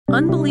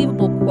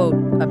unbelievable quote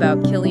about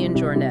Kilian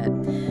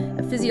Jornet.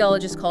 A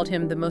physiologist called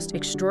him the most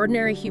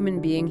extraordinary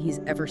human being he's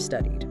ever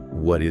studied.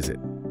 What is it?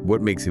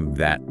 What makes him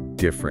that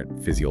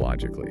different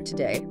physiologically?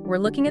 Today, we're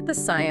looking at the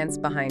science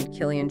behind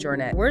Kilian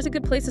Jornet. Where's a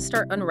good place to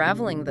start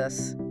unraveling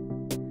this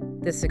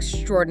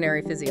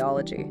extraordinary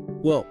physiology?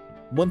 Well,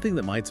 one thing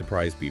that might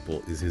surprise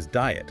people is his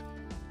diet.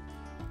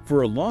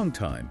 For a long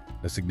time,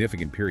 a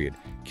significant period,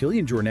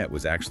 Kilian Jornet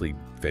was actually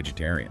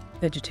vegetarian.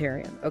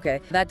 Vegetarian, okay.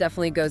 That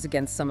definitely goes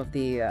against some of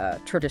the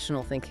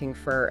traditional thinking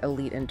for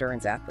elite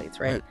endurance athletes,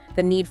 right?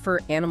 The need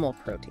for animal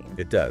protein.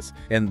 It does.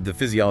 And the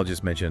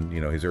physiologist mentioned,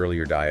 his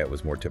earlier diet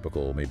was more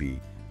typical, maybe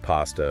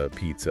pasta,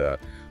 pizza.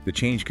 The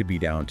change could be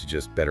down to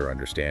just better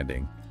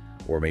understanding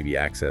or maybe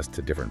access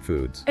to different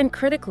foods. And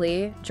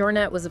critically,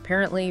 Jornet was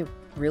apparently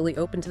really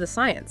open to the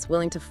science,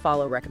 willing to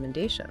follow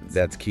recommendations.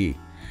 That's key.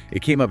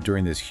 It came up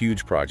during this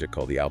huge project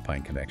called the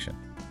Alpine Connection.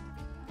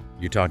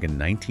 You're talking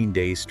 19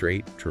 days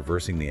straight,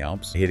 traversing the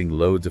Alps, hitting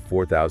loads of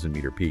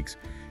 4,000-meter peaks.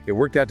 It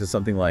worked out to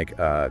something like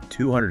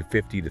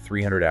 250 to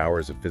 300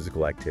 hours of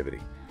physical activity.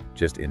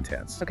 Just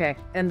intense. Okay,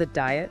 and the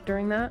diet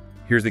during that?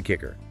 Here's the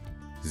kicker.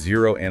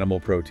 0 animal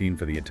protein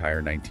for the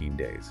entire 19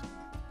 days.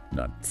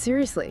 None.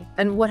 Seriously?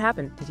 And what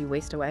happened? Did he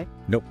waste away?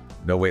 Nope.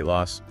 No weight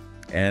loss.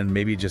 And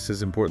maybe just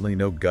as importantly,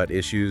 no gut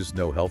issues,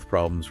 no health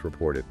problems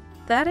reported.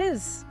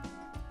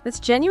 That's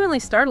genuinely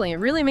startling. It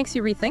really makes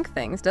you rethink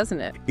things,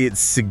 doesn't it? It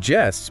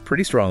suggests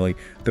pretty strongly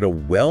that a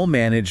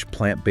well-managed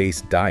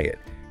plant-based diet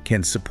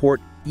can support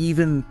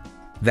even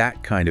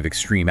that kind of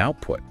extreme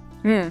output,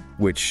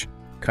 which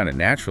kind of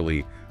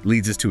naturally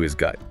leads us to his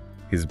gut,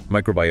 his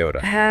microbiota.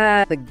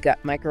 The gut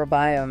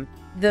microbiome.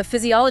 The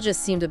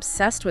physiologist seemed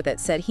obsessed with it,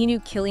 said he knew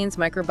Kilian's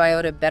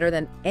microbiota better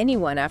than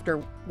anyone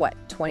after,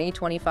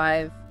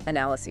 25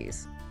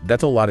 analyses.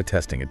 That's a lot of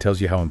testing. It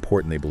tells you how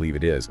important they believe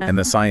it is. And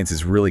the science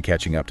is really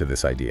catching up to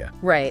this idea.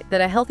 Right,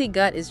 that a healthy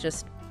gut is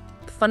just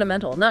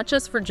fundamental, not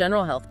just for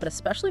general health, but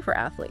especially for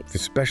athletes.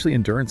 Especially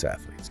endurance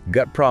athletes.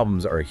 Gut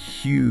problems are a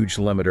huge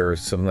limiter.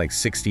 Something like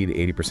 60 to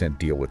 80%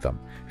 deal with them.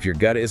 If your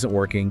gut isn't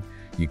working,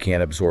 you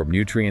can't absorb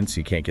nutrients,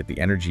 you can't get the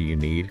energy you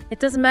need. It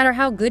doesn't matter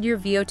how good your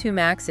VO2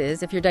 max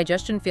is if your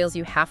digestion fails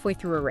you halfway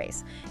through a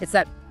race. It's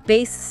that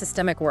base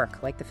systemic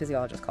work, like the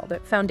physiologist called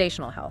it,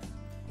 foundational health.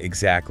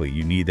 Exactly,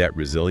 you need that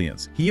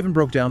resilience. He even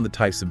broke down the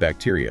types of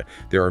bacteria.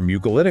 There are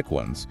mucolytic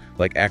ones,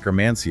 like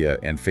Akkermansia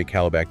and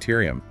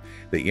Faecalibacterium.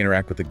 They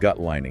interact with the gut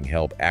lining,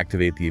 help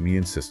activate the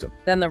immune system.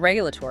 Then the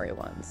regulatory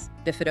ones,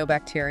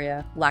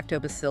 bifidobacteria,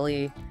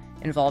 lactobacilli,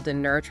 involved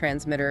in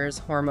neurotransmitters,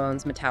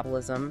 hormones,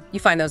 metabolism. You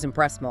find those in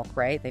breast milk,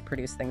 right? They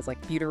produce things like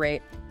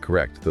butyrate.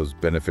 Correct, those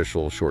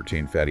beneficial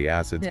short-chain fatty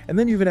acids. And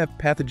then you even have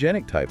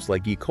pathogenic types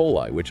like E.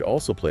 coli, which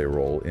also play a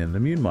role in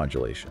immune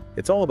modulation.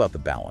 It's all about the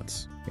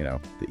balance, the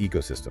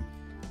ecosystem.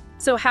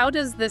 So how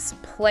does this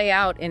play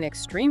out in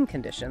extreme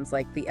conditions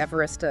like the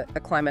Everest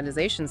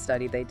acclimatization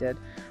study they did?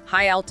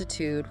 High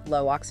altitude,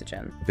 low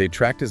oxygen. They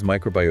tracked his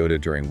microbiota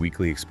during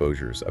weekly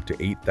exposures up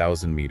to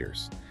 8,000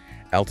 meters.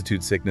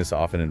 Altitude sickness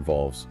often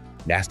involves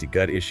nasty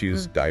gut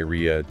issues,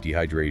 diarrhea,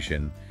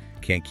 dehydration,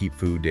 can't keep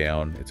food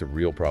down. It's a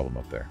real problem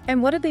up there.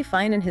 And what did they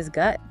find in his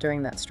gut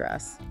during that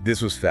stress?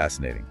 This was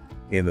fascinating.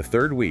 In the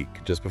 3rd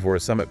week, just before a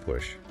summit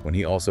push, when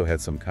he also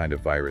had some kind of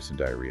virus and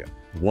diarrhea,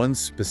 one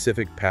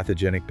specific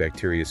pathogenic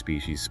bacteria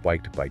species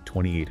spiked by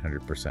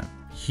 2,800%.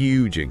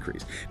 Huge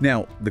increase.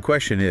 Now, the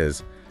question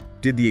is,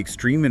 did the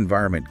extreme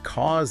environment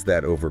cause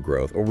that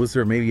overgrowth, or was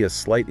there maybe a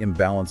slight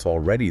imbalance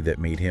already that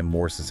made him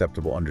more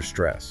susceptible under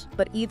stress?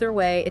 But either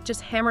way, it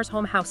just hammers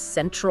home how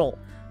central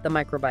the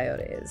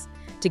microbiota is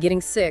to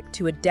getting sick,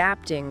 to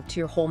adapting to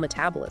your whole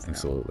metabolism.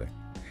 Absolutely.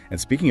 And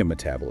speaking of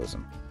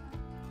metabolism,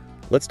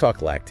 let's talk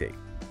lactate.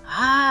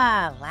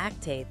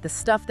 Lactate, the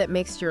stuff that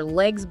makes your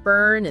legs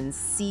burn and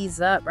seize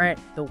up, right?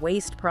 The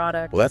waste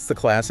product. Well, that's the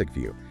classic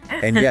view.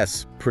 And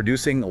yes,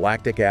 producing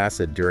lactic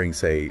acid during,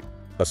 say,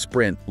 a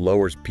sprint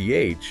lowers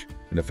pH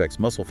and affects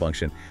muscle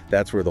function.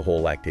 That's where the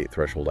whole lactate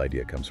threshold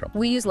idea comes from.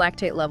 We use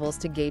lactate levels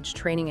to gauge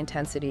training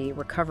intensity,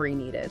 recovery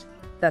needed.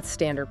 That's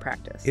standard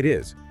practice. It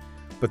is.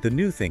 But the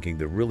new thinking,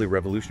 the really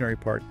revolutionary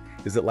part,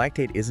 is that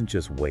lactate isn't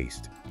just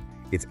waste.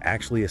 It's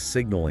actually a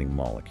signaling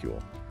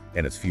molecule,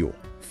 and it's fuel.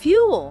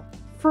 Fuel?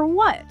 For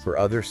what? For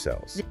other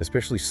cells,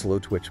 especially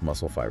slow-twitch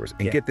muscle fibers.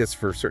 And get this,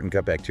 for certain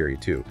gut bacteria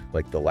too,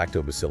 like the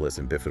lactobacillus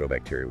and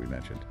bifidobacteria we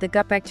mentioned. The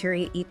gut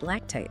bacteria eat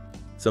lactate.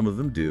 Some of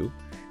them do,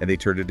 and they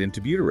turn it into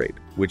butyrate,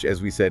 which,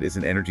 as we said, is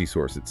an energy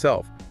source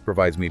itself,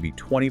 provides maybe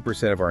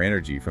 20% of our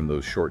energy from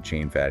those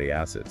short-chain fatty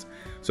acids.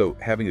 So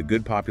having a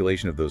good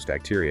population of those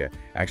bacteria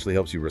actually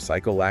helps you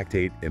recycle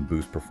lactate and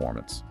boost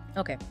performance.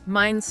 Okay,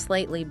 mine's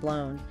slightly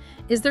blown.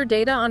 Is there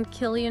data on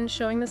Kilian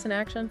showing this in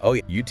action? Oh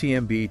yeah,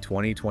 UTMB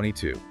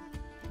 2022,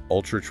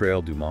 Ultra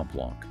Trail du Mont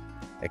Blanc,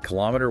 at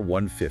kilometer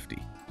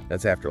 150.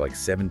 That's after like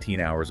 17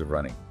 hours of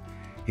running.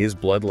 His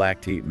blood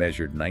lactate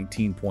measured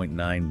 19.9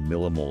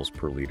 millimoles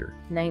per liter.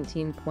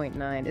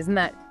 19.9. Isn't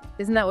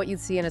that what you'd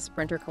see in a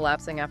sprinter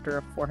collapsing after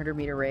a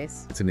 400-meter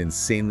race? It's an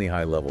insanely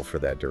high level for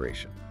that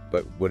duration.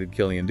 But what did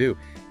Kilian do?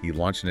 He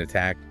launched an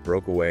attack,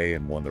 broke away,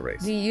 and won the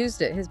race. He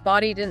used it. His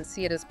body didn't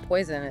see it as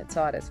poison, it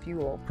saw it as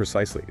fuel.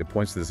 Precisely. It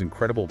points to this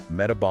incredible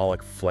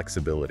metabolic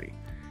flexibility.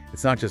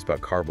 It's not just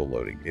about carbo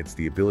loading, it's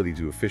the ability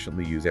to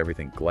efficiently use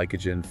everything: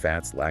 glycogen,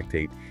 fats,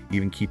 lactate,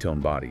 even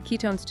ketone body.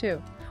 Ketones too,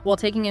 while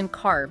taking in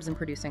carbs and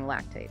producing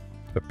lactate.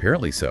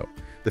 Apparently so.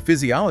 The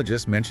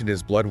physiologist mentioned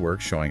his blood work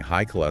showing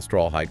high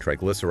cholesterol, high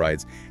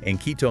triglycerides, and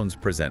ketones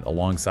present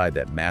alongside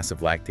that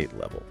massive lactate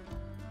level.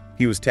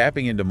 He was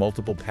tapping into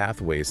multiple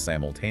pathways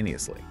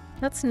simultaneously.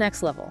 That's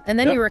next level. And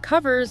then he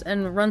recovers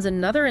and runs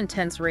another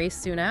intense race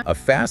soon after. A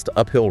fast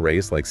uphill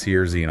race like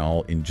Sierre and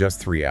all in just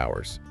 3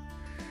 hours.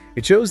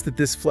 It shows that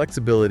this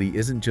flexibility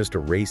isn't just a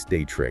race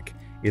day trick,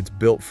 it's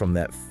built from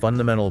that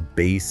fundamental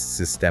base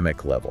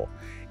systemic level,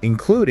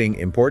 including,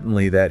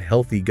 importantly, that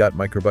healthy gut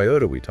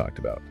microbiota we talked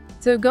about.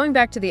 So going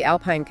back to the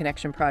Alpine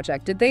Connection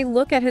project, did they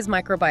look at his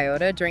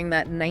microbiota during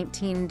that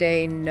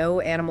 19-day no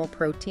animal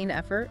protein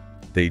effort?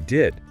 They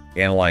did,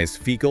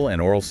 analyzed fecal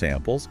and oral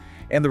samples,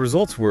 and the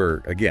results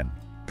were, again,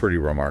 pretty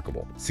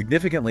remarkable.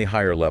 Significantly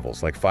higher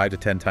levels, like 5 to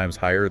 10 times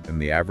higher than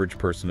the average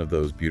person of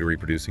those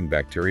butyrate-producing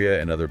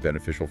bacteria and other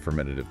beneficial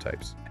fermentative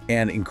types.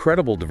 And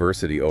incredible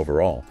diversity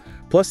overall.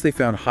 Plus, they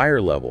found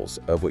higher levels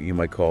of what you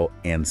might call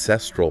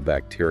ancestral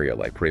bacteria,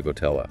 like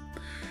Microbiota.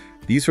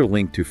 These are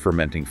linked to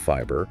fermenting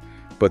fiber,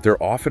 but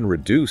they're often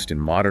reduced in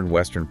modern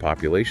Western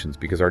populations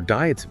because our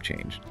diets have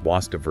changed,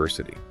 lost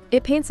diversity.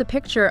 It paints a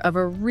picture of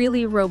a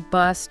really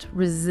robust,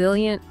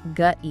 resilient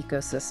gut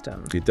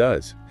ecosystem. It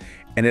does.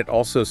 And it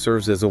also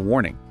serves as a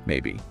warning,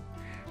 maybe,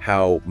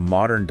 how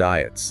modern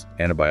diets,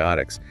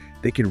 antibiotics,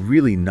 they can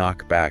really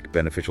knock back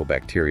beneficial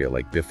bacteria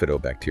like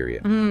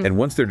bifidobacteria. And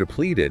once they're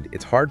depleted,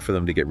 it's hard for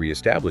them to get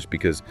reestablished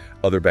because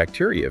other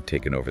bacteria have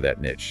taken over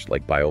that niche,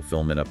 like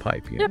biofilm in a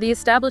pipe. Yeah, the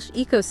established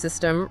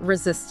ecosystem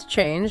resists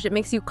change. It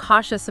makes you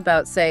cautious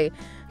about, say,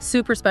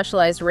 super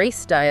specialized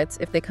race diets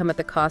if they come at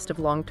the cost of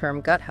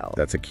long-term gut health.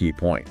 That's a key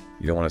point.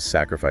 You don't want to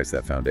sacrifice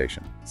that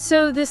foundation.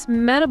 So this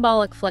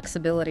metabolic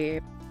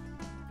flexibility,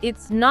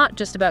 it's not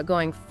just about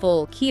going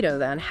full keto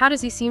then. How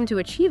does he seem to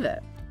achieve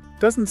it?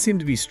 Doesn't seem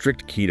to be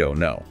strict keto,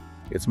 no.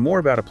 It's more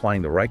about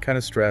applying the right kind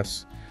of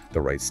stress, the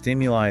right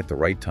stimuli at the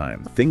right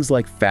time. Things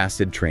like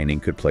fasted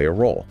training could play a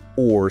role,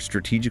 or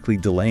strategically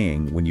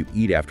delaying when you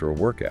eat after a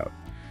workout.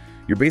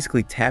 You're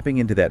basically tapping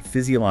into that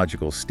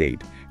physiological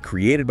state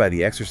created by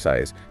the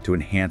exercise to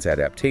enhance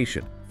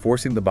adaptation,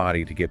 forcing the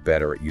body to get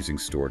better at using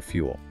stored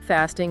fuel.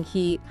 Fasting,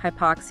 heat,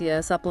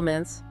 hypoxia,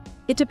 supplements.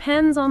 It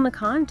depends on the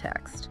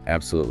context.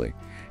 Absolutely.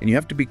 And you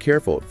have to be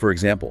careful. For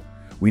example,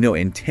 we know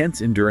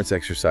intense endurance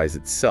exercise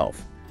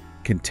itself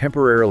can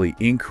temporarily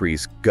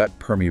increase gut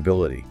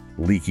permeability,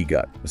 leaky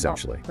gut,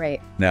 essentially. Oh,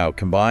 right. Now,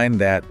 combine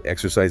that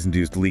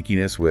exercise-induced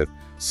leakiness with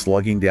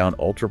slugging down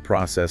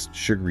ultra-processed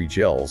sugary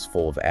gels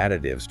full of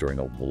additives during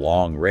a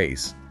long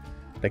race.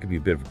 That could be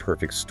a bit of a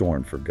perfect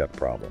storm for gut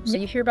problems.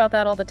 You hear about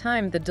that all the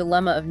time, the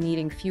dilemma of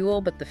needing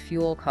fuel, but the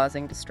fuel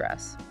causing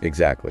distress.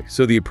 Exactly.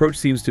 So the approach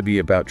seems to be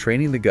about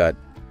training the gut,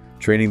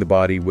 training the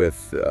body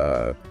with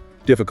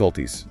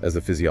difficulties, as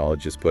the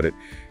physiologist put it,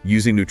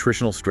 using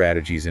nutritional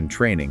strategies in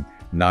training,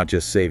 not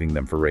just saving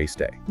them for race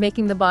day.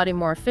 Making the body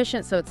more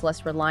efficient so it's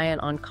less reliant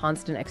on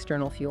constant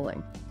external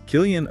fueling.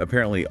 Kilian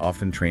apparently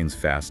often trains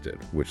fasted,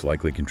 which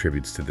likely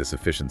contributes to this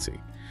efficiency.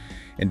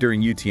 And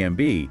during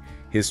UTMB,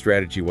 his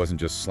strategy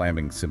wasn't just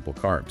slamming simple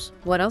carbs.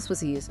 What else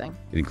was he using?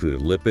 It included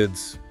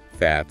lipids,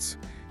 fats,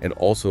 and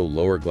also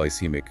lower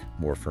glycemic,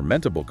 more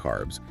fermentable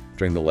carbs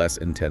during the less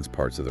intense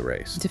parts of the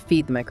race. To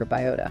feed the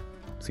microbiota.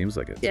 Seems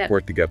like it. Yeah.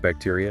 Support the gut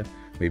bacteria,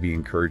 maybe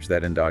encourage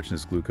that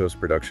endogenous glucose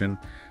production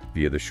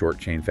via the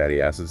short-chain fatty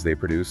acids they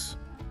produce.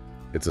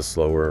 It's a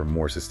slower,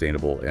 more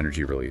sustainable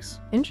energy release.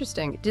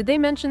 Interesting. Did they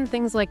mention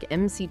things like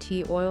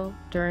MCT oil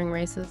during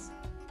races?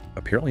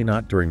 Apparently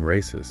not during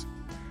races.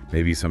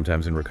 Maybe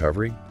sometimes in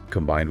recovery,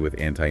 combined with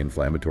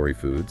anti-inflammatory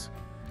foods.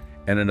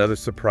 And another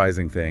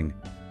surprising thing,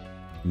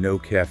 no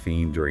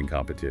caffeine during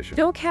competition.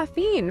 No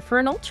caffeine for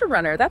an ultra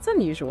runner. That's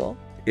unusual.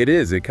 It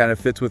is. It kind of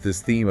fits with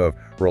his theme of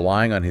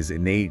relying on his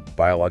innate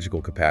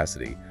biological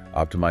capacity,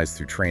 optimized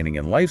through training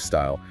and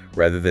lifestyle,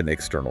 rather than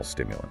external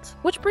stimulants.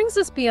 Which brings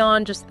us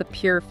beyond just the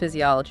pure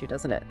physiology,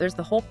 doesn't it? There's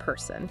the whole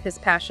person, his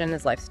passion,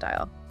 his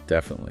lifestyle.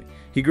 Definitely.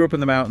 He grew up in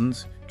the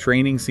mountains.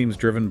 Training seems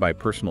driven by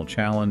personal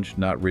challenge,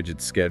 not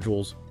rigid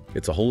schedules.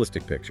 It's a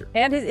holistic picture.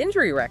 And his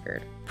injury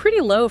record. Pretty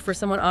low for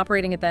someone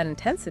operating at that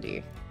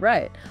intensity.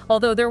 Right.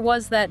 Although there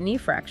was that knee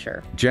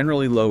fracture.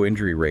 Generally low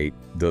injury rate,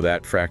 though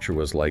that fracture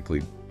was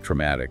likely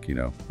traumatic,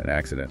 an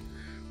accident.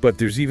 But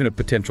there's even a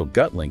potential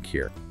gut link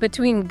here.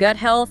 Between gut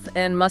health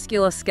and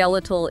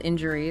musculoskeletal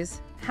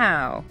injuries,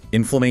 how?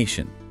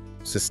 Inflammation,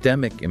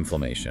 systemic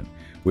inflammation,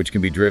 which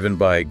can be driven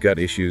by gut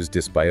issues,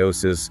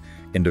 dysbiosis,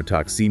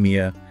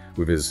 endotoxemia.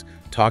 With his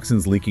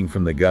toxins leaking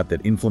from the gut,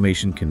 that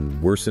inflammation can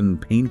worsen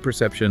pain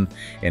perception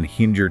and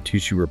hinder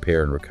tissue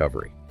repair and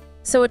recovery.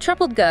 So a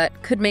troubled gut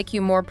could make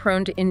you more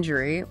prone to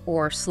injury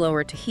or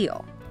slower to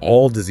heal.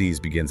 All disease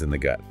begins in the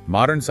gut.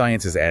 Modern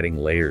science is adding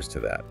layers to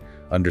that,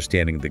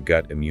 understanding the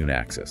gut immune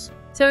axis.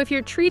 So if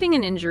you're treating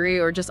an injury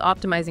or just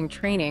optimizing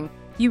training,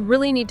 you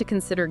really need to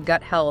consider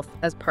gut health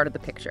as part of the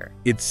picture.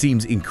 It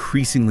seems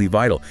increasingly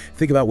vital.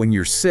 Think about when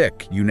you're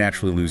sick, you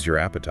naturally lose your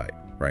appetite,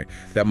 right?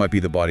 That might be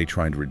the body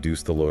trying to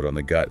reduce the load on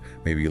the gut.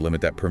 Maybe you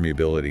limit that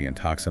permeability and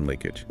toxin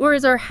leakage.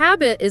 Whereas our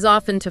habit is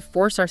often to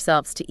force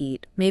ourselves to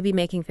eat, maybe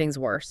making things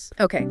worse.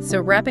 Okay, so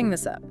wrapping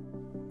this up,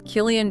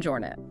 Kilian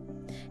Jornet.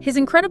 His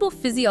incredible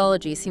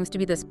physiology seems to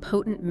be this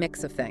potent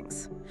mix of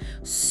things.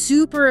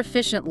 Super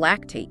efficient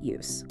lactate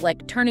use,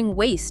 like turning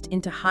waste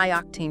into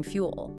high-octane fuel.